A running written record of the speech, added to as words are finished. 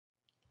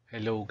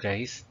Hello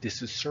guys,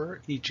 this is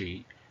Sir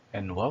EJ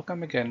and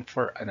welcome again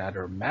for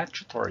another math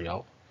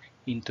tutorial.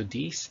 In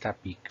today's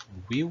topic,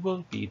 we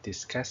will be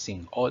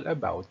discussing all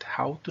about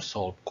how to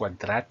solve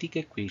quadratic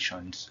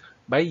equations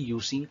by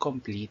using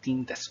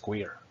completing the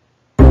square.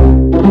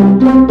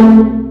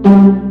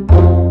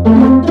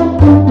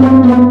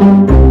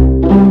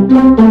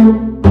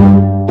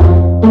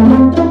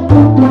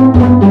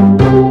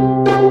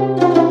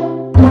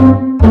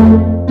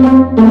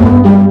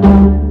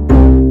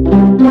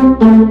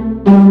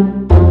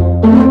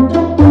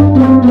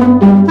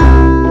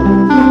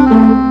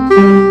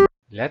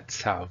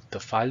 Let's have the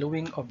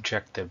following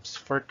objectives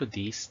for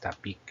today's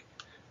topic.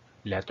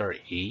 Letter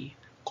A.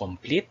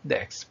 Complete the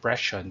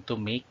expression to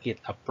make it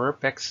a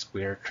perfect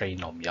square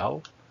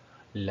trinomial.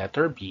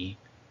 Letter B.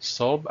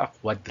 Solve a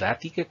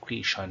quadratic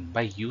equation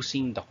by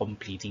using the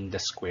completing the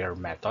square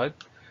method.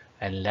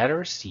 And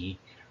letter C.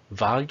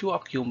 Value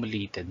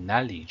accumulated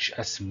knowledge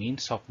as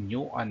means of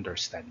new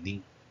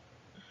understanding.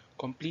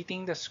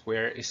 Completing the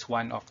square is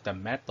one of the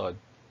methods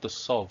to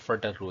solve for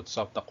the roots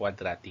of the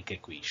quadratic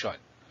equation.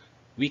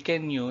 We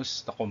can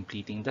use the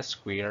completing the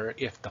square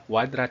if the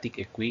quadratic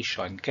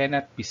equation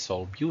cannot be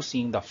solved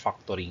using the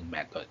factoring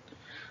method.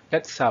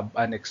 Let's have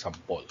an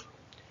example.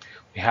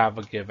 We have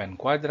a given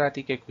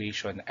quadratic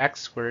equation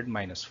x squared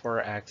minus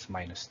 4x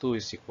minus 2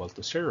 is equal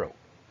to 0.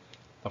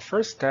 The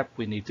first step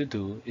we need to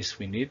do is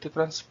we need to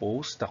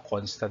transpose the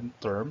constant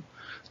term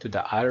to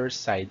the other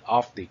side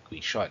of the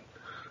equation.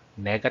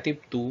 Negative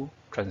 2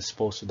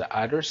 transposed to the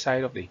other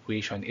side of the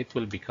equation, it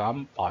will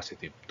become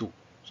positive 2.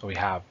 So we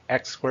have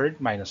x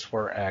squared minus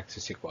 4x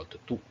is equal to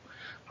 2.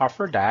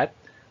 After that,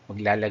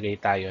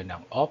 maglalagay tayo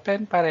ng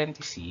open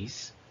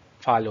parentheses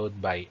followed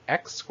by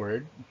x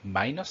squared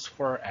minus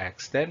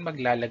 4x. Then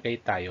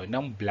maglalagay tayo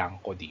ng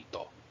blanco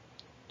dito.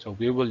 So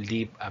we will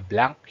leave a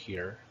blank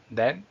here.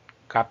 Then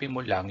copy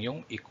mo lang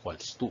yung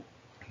equals to.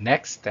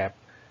 Next step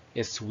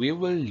is we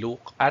will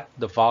look at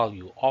the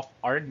value of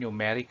our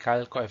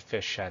numerical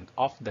coefficient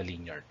of the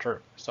linear term.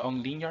 So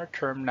ang linear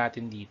term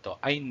natin dito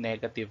ay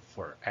negative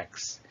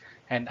 4x.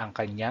 And ang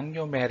kanyang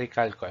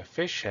numerical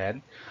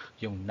coefficient,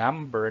 yung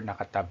number na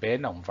katabi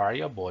ng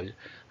variable,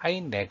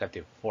 ay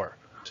negative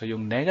 4. So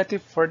yung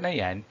negative 4 na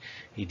yan,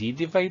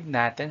 i-divide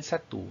natin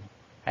sa 2,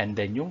 and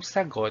then yung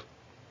sagot,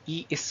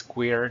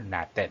 i-square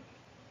natin.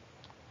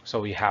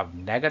 So we have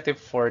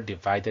negative 4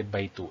 divided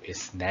by 2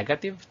 is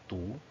negative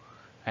 2,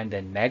 and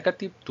then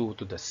negative 2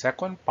 to the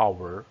second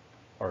power,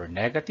 or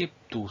negative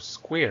 2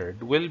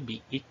 squared, will be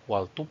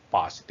equal to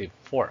positive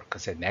 4,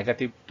 kasi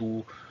negative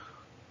 2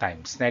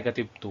 times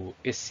negative 2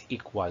 is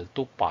equal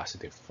to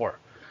positive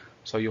 4.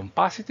 So yung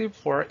positive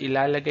 4,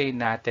 ilalagay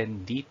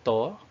natin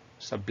dito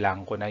sa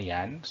blanco na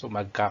yan. So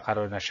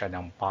magkakaroon na siya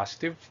ng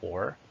positive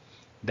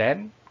 4.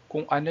 Then,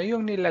 kung ano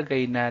yung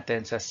nilagay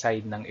natin sa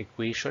side ng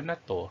equation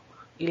na to,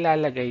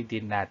 ilalagay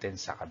din natin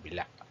sa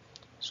kabila.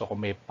 So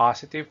kung may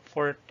positive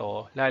 4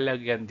 to,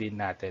 lalagyan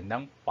din natin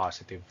ng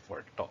positive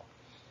 4 to.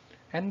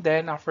 And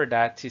then after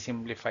that,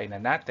 sisimplify na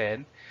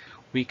natin.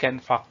 We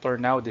can factor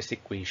now this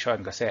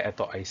equation kasi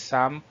ito ay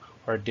sum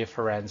or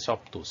difference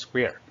of 2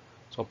 square.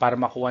 So para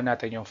makuha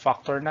natin yung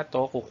factor na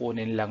to,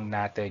 kukunin lang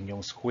natin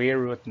yung square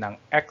root ng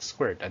x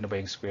squared. Ano ba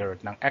yung square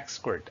root ng x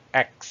squared?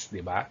 X, di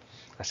ba?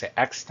 Kasi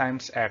x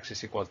times x is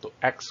equal to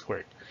x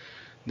squared.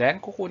 Then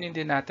kukunin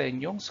din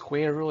natin yung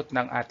square root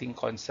ng ating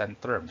constant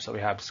term. So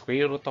we have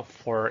square root of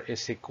 4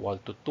 is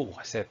equal to 2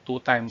 kasi 2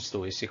 times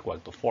 2 is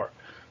equal to 4.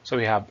 So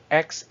we have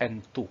x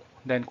and 2.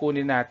 Then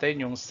kunin natin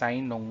yung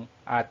sign ng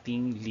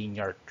ating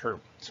linear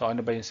term. So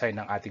ano ba yung sign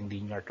ng ating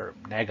linear term?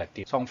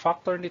 Negative. So ang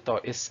factor nito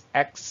is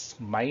x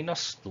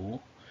minus 2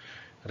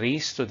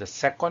 raised to the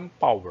second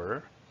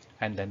power,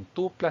 and then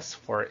 2 plus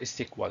 4 is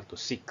equal to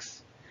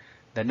 6.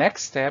 The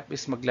next step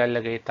is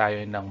maglalagay tayo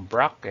ng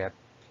bracket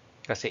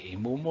kasi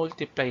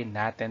i-multiply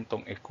natin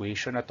tong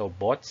equation na to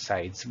both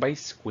sides by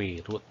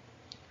square root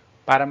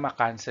para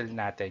ma-cancel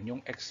natin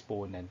yung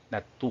exponent na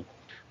 2.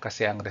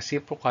 Kasi ang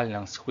reciprocal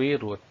ng square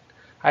root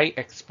ay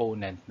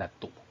exponent na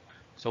 2.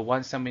 So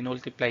once na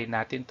minultiply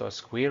natin to,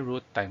 square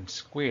root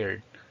times squared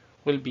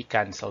will be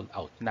cancelled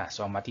out na.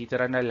 So ang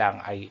matitira na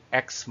lang ay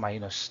x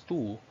minus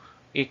 2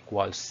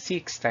 equals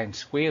 6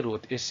 times square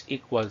root is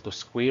equal to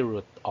square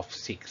root of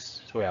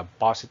 6. So we have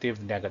positive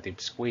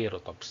negative square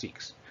root of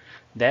 6.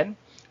 Then,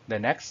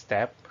 the next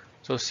step,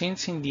 so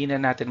since hindi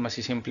na natin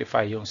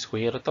masisimplify yung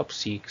square root of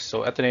 6,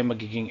 so ito na yung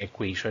magiging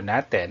equation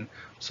natin,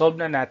 solve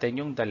na natin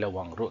yung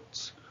dalawang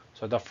roots.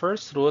 So the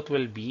first root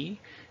will be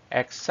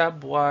x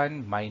sub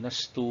 1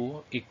 minus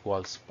 2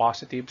 equals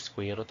positive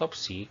square root of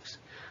 6.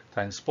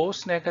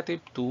 Transpose negative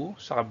 2,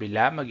 sa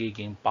kabila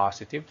magiging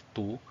positive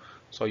 2.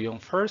 So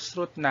yung first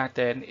root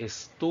natin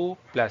is 2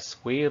 plus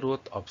square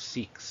root of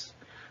 6.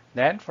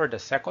 Then for the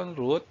second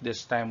root,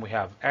 this time we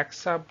have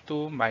x sub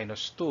 2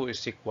 minus 2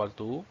 is equal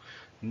to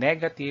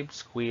negative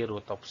square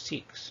root of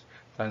 6.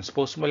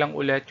 Transpose mo lang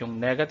ulit yung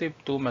negative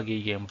 2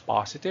 magiging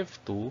positive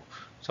 2.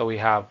 So we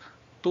have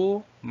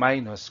 2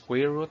 minus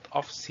square root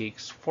of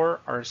 6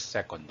 for our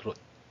second root.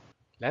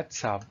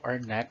 Let's have our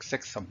next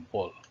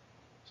example.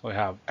 So we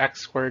have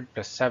x squared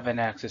plus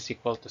 7x is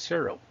equal to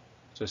 0.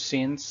 So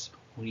since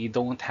we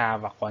don't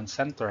have a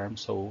constant term,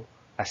 so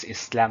as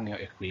is lang yung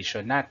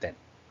equation natin.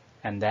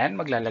 And then,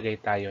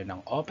 maglalagay tayo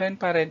ng open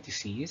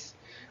parentheses.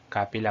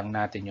 Copy lang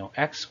natin yung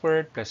x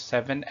squared plus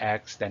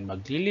 7x. Then,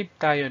 maglilib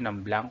tayo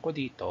ng blanco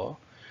dito.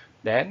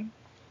 Then,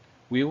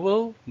 we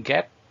will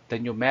get the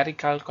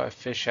numerical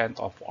coefficient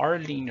of our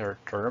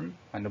linear term.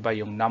 Ano ba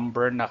yung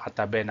number na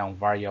katabi ng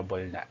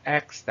variable na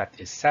x? That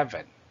is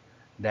 7.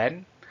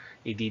 Then,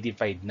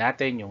 i-divide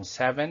natin yung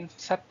 7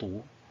 sa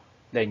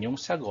 2. Then, yung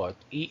sagot,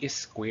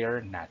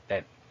 i-square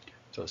natin.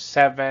 So,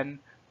 7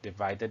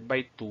 divided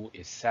by 2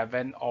 is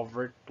 7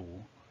 over 2.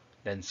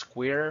 Then,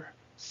 square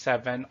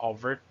 7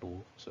 over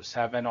 2. So,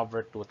 7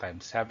 over 2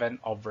 times 7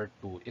 over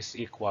 2 is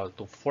equal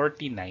to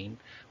 49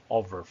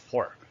 over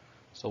 4.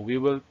 So, we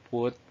will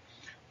put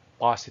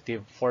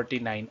positive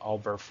 49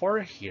 over 4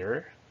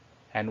 here.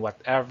 And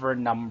whatever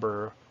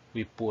number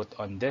we put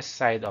on this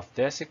side of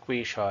this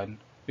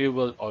equation, we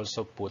will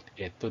also put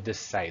it to this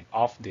side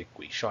of the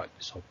equation.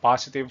 So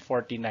positive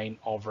 49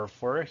 over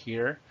 4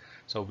 here.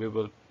 So we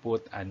will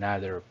put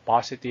another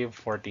positive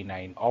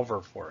 49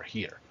 over 4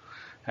 here.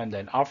 And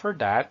then after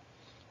that,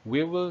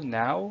 we will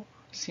now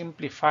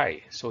simplify.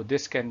 So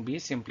this can be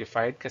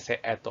simplified kasi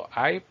ito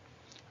ay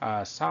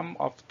sum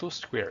of two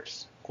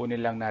squares.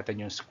 Kunin lang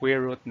natin yung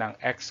square root ng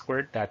x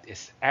squared, that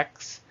is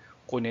x.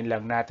 Kunin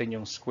lang natin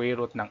yung square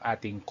root ng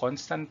ating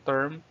constant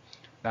term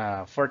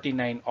na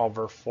 49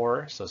 over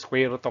 4. So,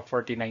 square root of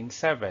 49,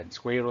 7.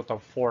 Square root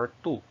of 4,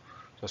 2.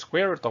 So,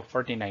 square root of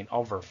 49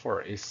 over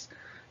 4 is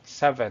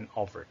 7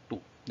 over 2.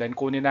 Then,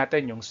 kunin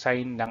natin yung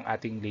sign ng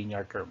ating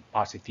linear term,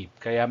 positive.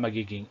 Kaya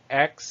magiging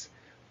x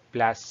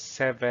plus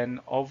 7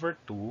 over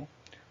 2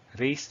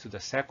 raised to the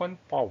second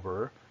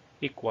power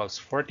equals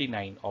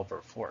 49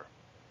 over 4.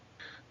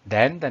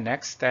 Then, the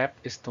next step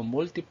is to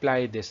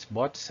multiply this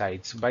both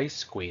sides by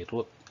square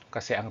root.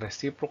 Kasi ang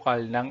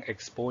reciprocal ng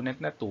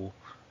exponent na 2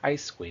 ay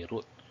square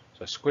root.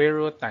 So,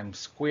 square root times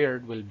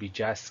squared will be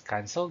just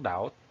cancelled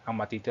out. Ang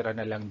matitira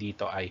na lang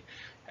dito ay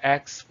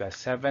x plus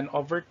 7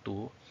 over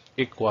 2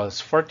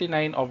 equals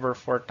 49 over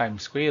 4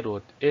 times square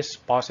root is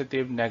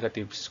positive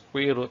negative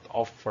square root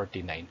of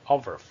 49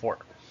 over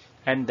 4.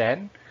 And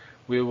then,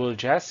 we will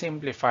just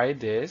simplify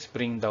this,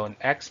 bring down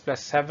x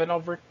plus 7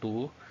 over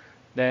 2,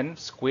 then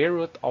square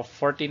root of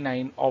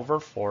 49 over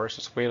 4, so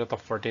square root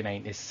of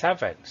 49 is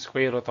 7,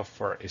 square root of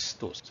 4 is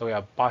 2. So we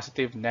have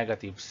positive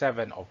negative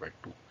 7 over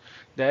 2.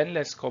 Then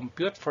let's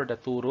compute for the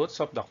two roots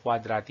of the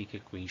quadratic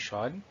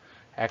equation.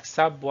 X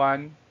sub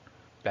 1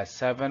 plus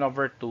 7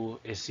 over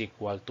 2 is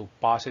equal to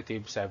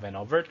positive 7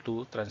 over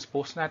 2.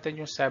 Transpose natin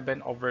yung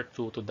 7 over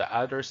 2 to the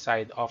other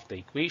side of the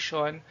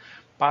equation.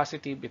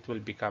 Positive, it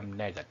will become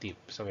negative.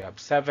 So we have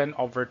 7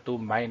 over 2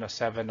 minus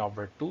 7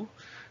 over 2.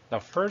 The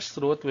first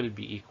root will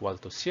be equal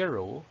to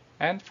 0.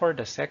 And for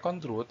the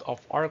second root of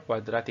our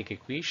quadratic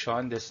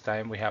equation, this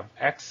time we have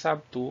x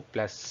sub 2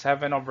 plus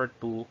 7 over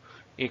 2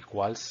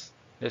 equals,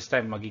 this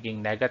time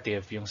magiging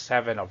negative yung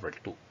 7 over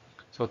 2.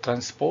 So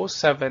transpose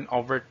 7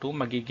 over 2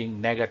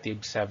 magiging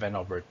negative 7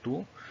 over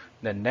 2.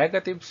 Then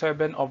negative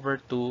 7 over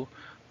 2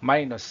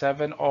 minus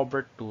 7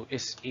 over 2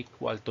 is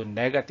equal to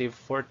negative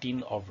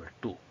 14 over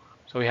 2.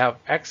 So we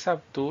have x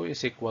sub 2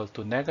 is equal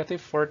to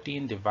negative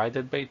 14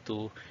 divided by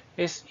 2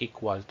 is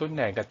equal to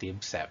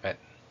negative 7.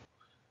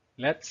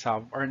 Let's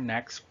solve our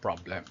next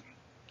problem.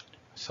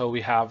 So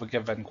we have a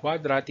given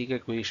quadratic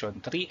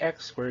equation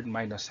 3x squared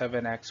minus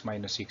 7x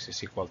minus 6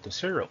 is equal to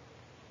 0.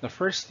 The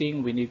first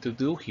thing we need to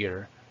do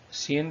here,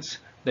 since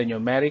the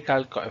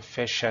numerical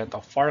coefficient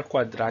of our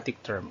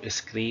quadratic term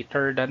is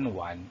greater than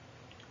 1,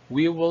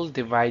 we will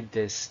divide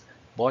this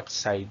both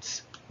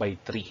sides by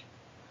 3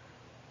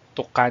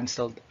 to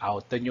cancel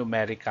out the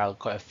numerical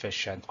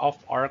coefficient of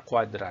our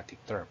quadratic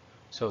term.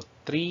 So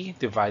 3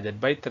 divided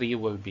by 3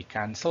 will be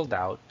cancelled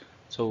out.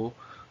 So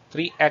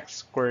 3x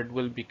squared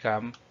will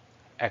become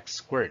x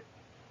squared.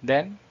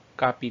 Then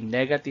copy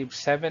negative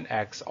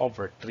 7x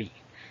over 3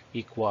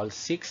 equals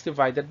 6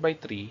 divided by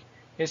 3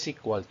 is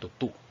equal to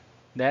 2.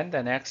 Then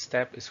the next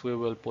step is we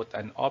will put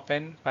an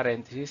open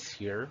parenthesis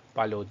here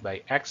followed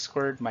by x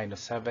squared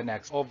minus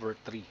 7x over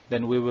 3.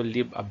 Then we will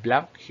leave a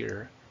blank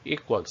here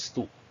equals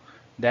 2.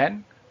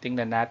 Then,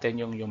 tingnan natin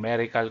yung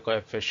numerical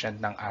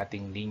coefficient ng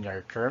ating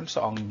linear term.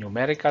 So, ang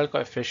numerical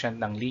coefficient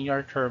ng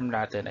linear term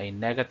natin ay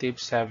negative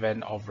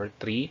 7 over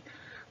 3.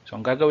 So,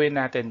 ang gagawin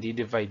natin,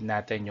 di-divide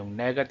natin yung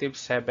negative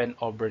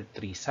 7 over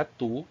 3 sa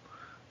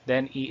 2.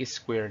 Then,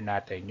 i-square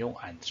natin yung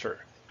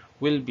answer.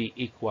 Will be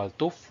equal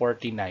to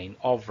 49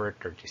 over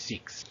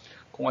 36.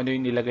 Kung ano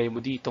yung nilagay mo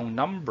ditong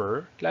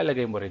number,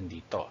 lalagay mo rin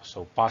dito.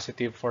 So,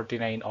 positive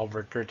 49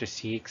 over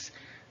 36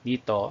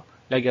 dito,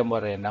 lagyan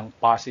mo rin ng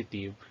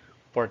positive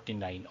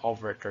 49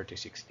 over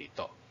 36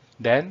 dito.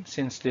 Then,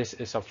 since this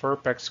is a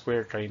perfect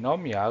square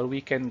trinomial,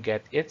 we can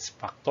get its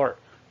factor.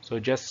 So,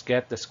 just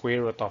get the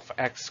square root of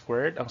x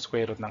squared. Ang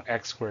square root ng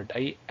x squared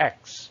ay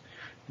x.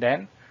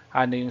 Then,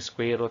 ano yung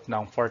square root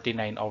ng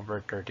 49 over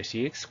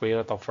 36?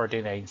 Square root of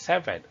 49,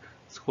 7.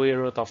 Square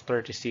root of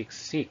 36,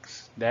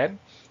 6. Then,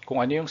 kung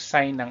ano yung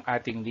sign ng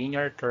ating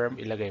linear term,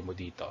 ilagay mo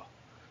dito.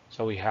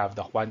 So we have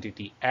the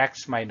quantity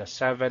x minus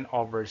 7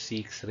 over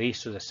 6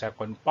 raised to the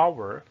second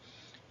power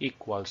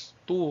equals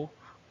 2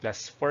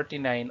 plus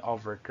 49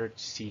 over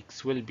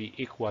 36 will be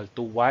equal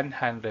to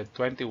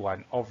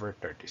 121 over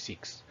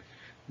 36.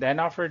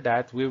 Then after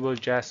that, we will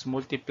just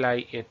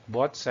multiply it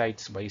both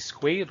sides by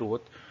square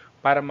root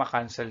para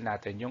makancel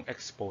natin yung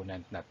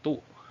exponent na 2.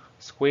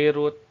 Square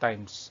root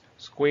times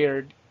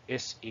squared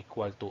is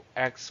equal to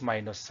x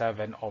minus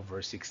 7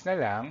 over 6 na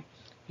lang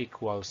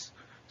equals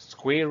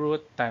square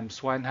root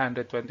times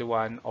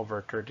 121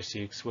 over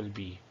 36 will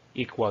be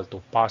equal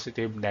to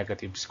positive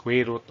negative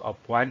square root of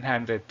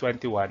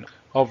 121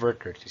 over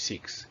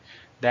 36.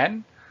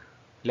 Then,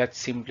 let's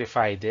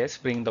simplify this.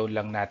 Bring down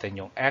lang natin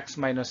yung x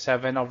minus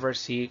 7 over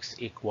 6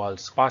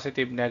 equals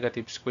positive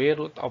negative square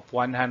root of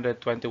 121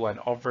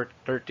 over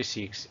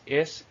 36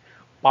 is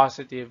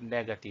positive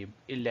negative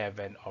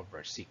 11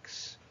 over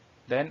 6.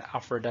 Then,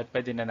 after that,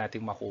 pwede na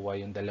natin makuha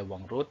yung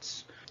dalawang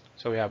roots.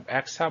 So, we have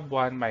x sub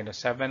 1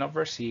 minus 7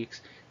 over 6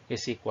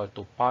 is equal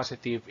to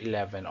positive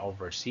 11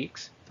 over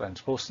 6.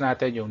 Transpose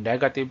natin yung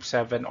negative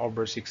 7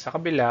 over 6 sa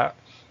kabila,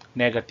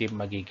 negative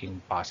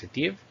magiging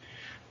positive.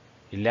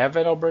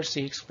 11 over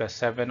 6 plus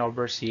 7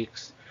 over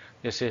 6.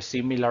 This is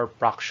similar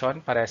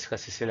fraction. Parehas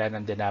kasi sila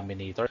ng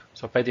denominator.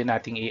 So, pwede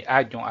nating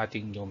i-add yung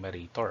ating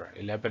numerator.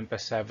 11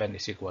 plus 7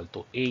 is equal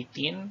to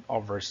 18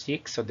 over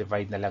 6. So,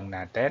 divide na lang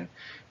natin.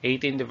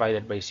 18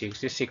 divided by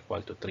 6 is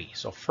equal to 3.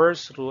 So,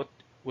 first root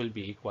will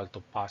be equal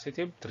to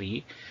positive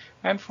 3.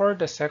 And for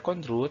the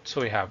second root,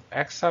 so we have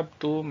x sub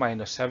 2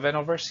 minus 7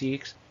 over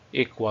 6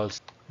 equals,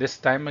 this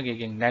time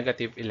magiging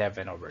negative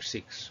 11 over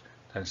 6.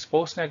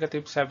 Transpose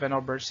negative 7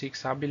 over 6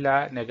 sa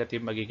kabila, negative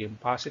magiging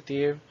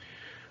positive.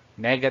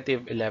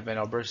 Negative 11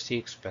 over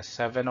 6 plus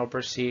 7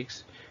 over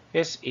 6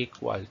 is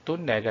equal to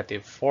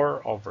negative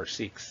 4 over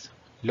 6.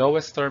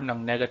 Lowest term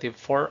ng negative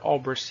 4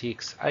 over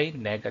 6 ay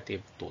negative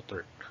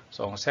 2/3.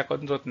 So, ang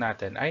second root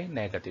natin ay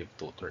negative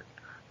 2/3.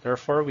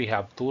 Therefore, we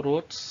have two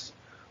roots.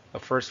 The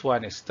first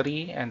one is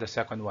 3 and the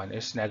second one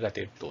is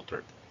negative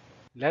 2/3.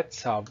 Let's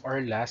solve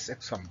our last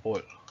example.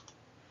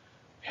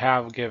 We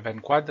have given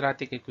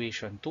quadratic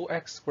equation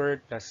 2x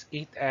squared plus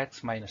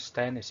 8x minus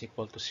 10 is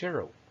equal to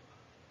 0.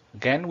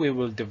 Again, we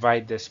will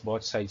divide this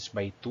both sides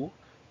by 2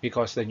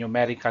 because the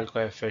numerical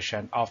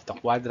coefficient of the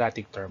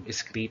quadratic term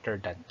is greater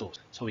than 2.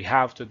 So we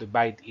have to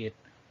divide it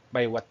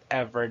by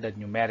whatever the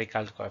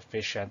numerical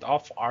coefficient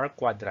of our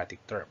quadratic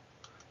term.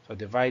 So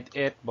divide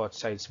it both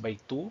sides by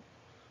 2.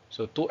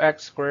 So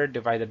 2x squared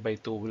divided by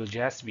 2 will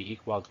just be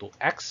equal to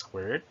x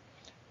squared.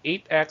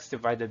 8x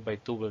divided by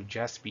 2 will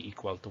just be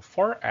equal to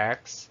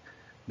 4x.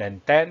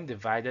 Then 10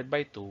 divided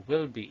by 2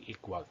 will be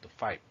equal to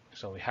 5.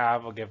 So we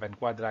have a given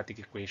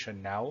quadratic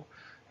equation now.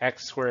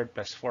 X squared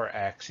plus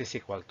 4x is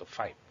equal to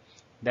 5.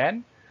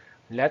 Then,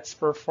 let's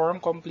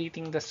perform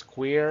completing the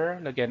square.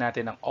 Lagyan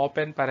natin ng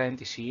open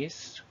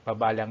parentheses.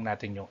 Babalang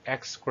natin yung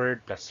x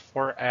squared plus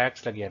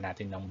 4x. Lagyan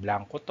natin ng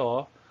blanco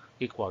to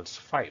equals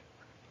 5.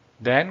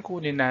 Then,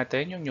 kunin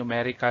natin yung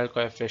numerical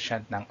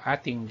coefficient ng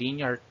ating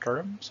linear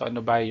term. So,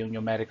 ano ba yung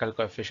numerical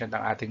coefficient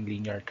ng ating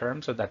linear term?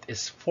 So, that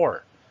is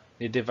 4.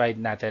 I-divide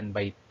natin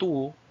by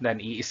 2,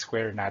 then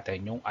i-square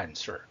natin yung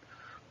answer.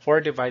 4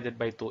 divided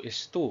by 2 is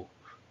 2.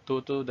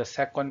 2 to the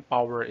second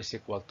power is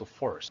equal to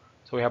 4.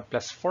 So, we have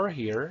plus 4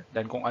 here.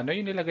 Then, kung ano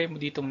yung nilagay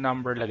mo ditong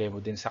number, lagay mo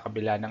din sa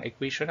kabila ng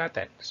equation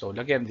natin. So,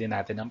 lagyan din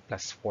natin ng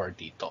plus 4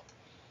 dito.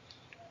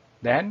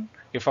 Then,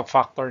 if a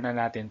factor na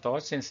natin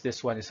to, since this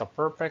one is a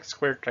perfect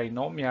square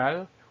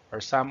trinomial or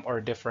sum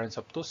or difference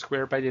of two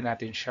square, pwede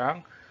natin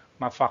siyang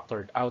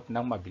ma-factored out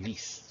ng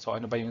mabilis. So,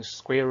 ano ba yung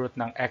square root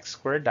ng x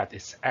squared? That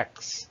is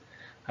x.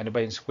 Ano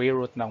ba yung square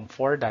root ng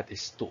 4? That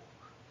is 2.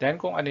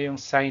 Then, kung ano yung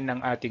sign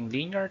ng ating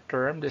linear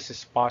term, this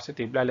is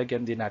positive,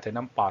 lalagyan din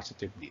natin ng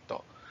positive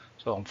dito.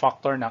 So, ang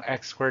factor ng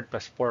x squared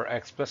plus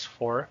 4x plus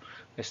 4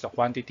 is the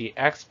quantity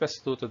x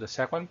plus 2 to the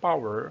second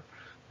power,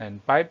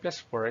 and 5 plus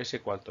 4 is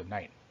equal to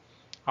 9.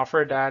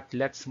 After that,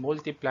 let's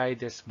multiply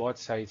this both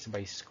sides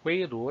by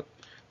square root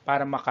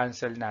para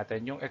makancel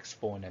natin yung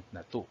exponent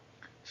na 2.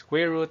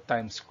 Square root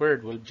times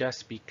squared will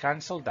just be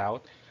cancelled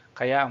out,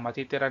 kaya ang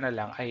matitira na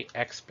lang ay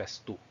x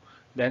plus 2.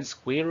 Then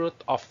square root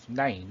of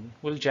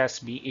 9 will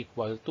just be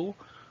equal to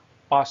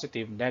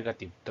positive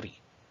negative 3.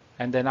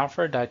 And then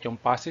after that, yung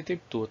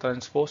positive 2,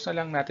 transpose na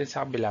lang natin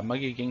sa kabila,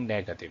 magiging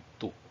negative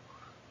 2.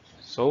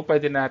 So,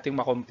 pwede nating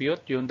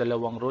makompute yung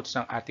dalawang roots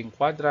ng ating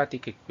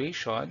quadratic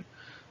equation.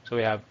 So,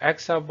 we have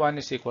x sub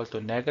 1 is equal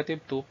to negative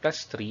 2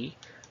 plus 3.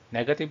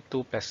 Negative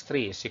 2 plus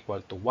 3 is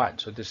equal to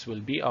 1. So, this will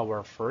be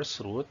our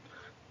first root.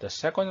 The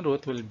second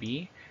root will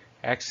be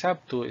x sub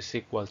 2 is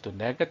equal to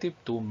negative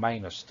 2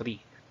 minus 3.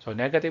 So,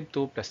 negative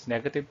 2 plus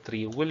negative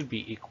 3 will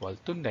be equal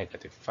to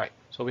negative 5.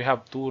 So, we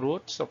have two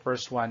roots. The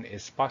first one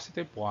is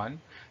positive 1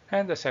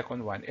 and the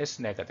second one is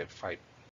negative 5.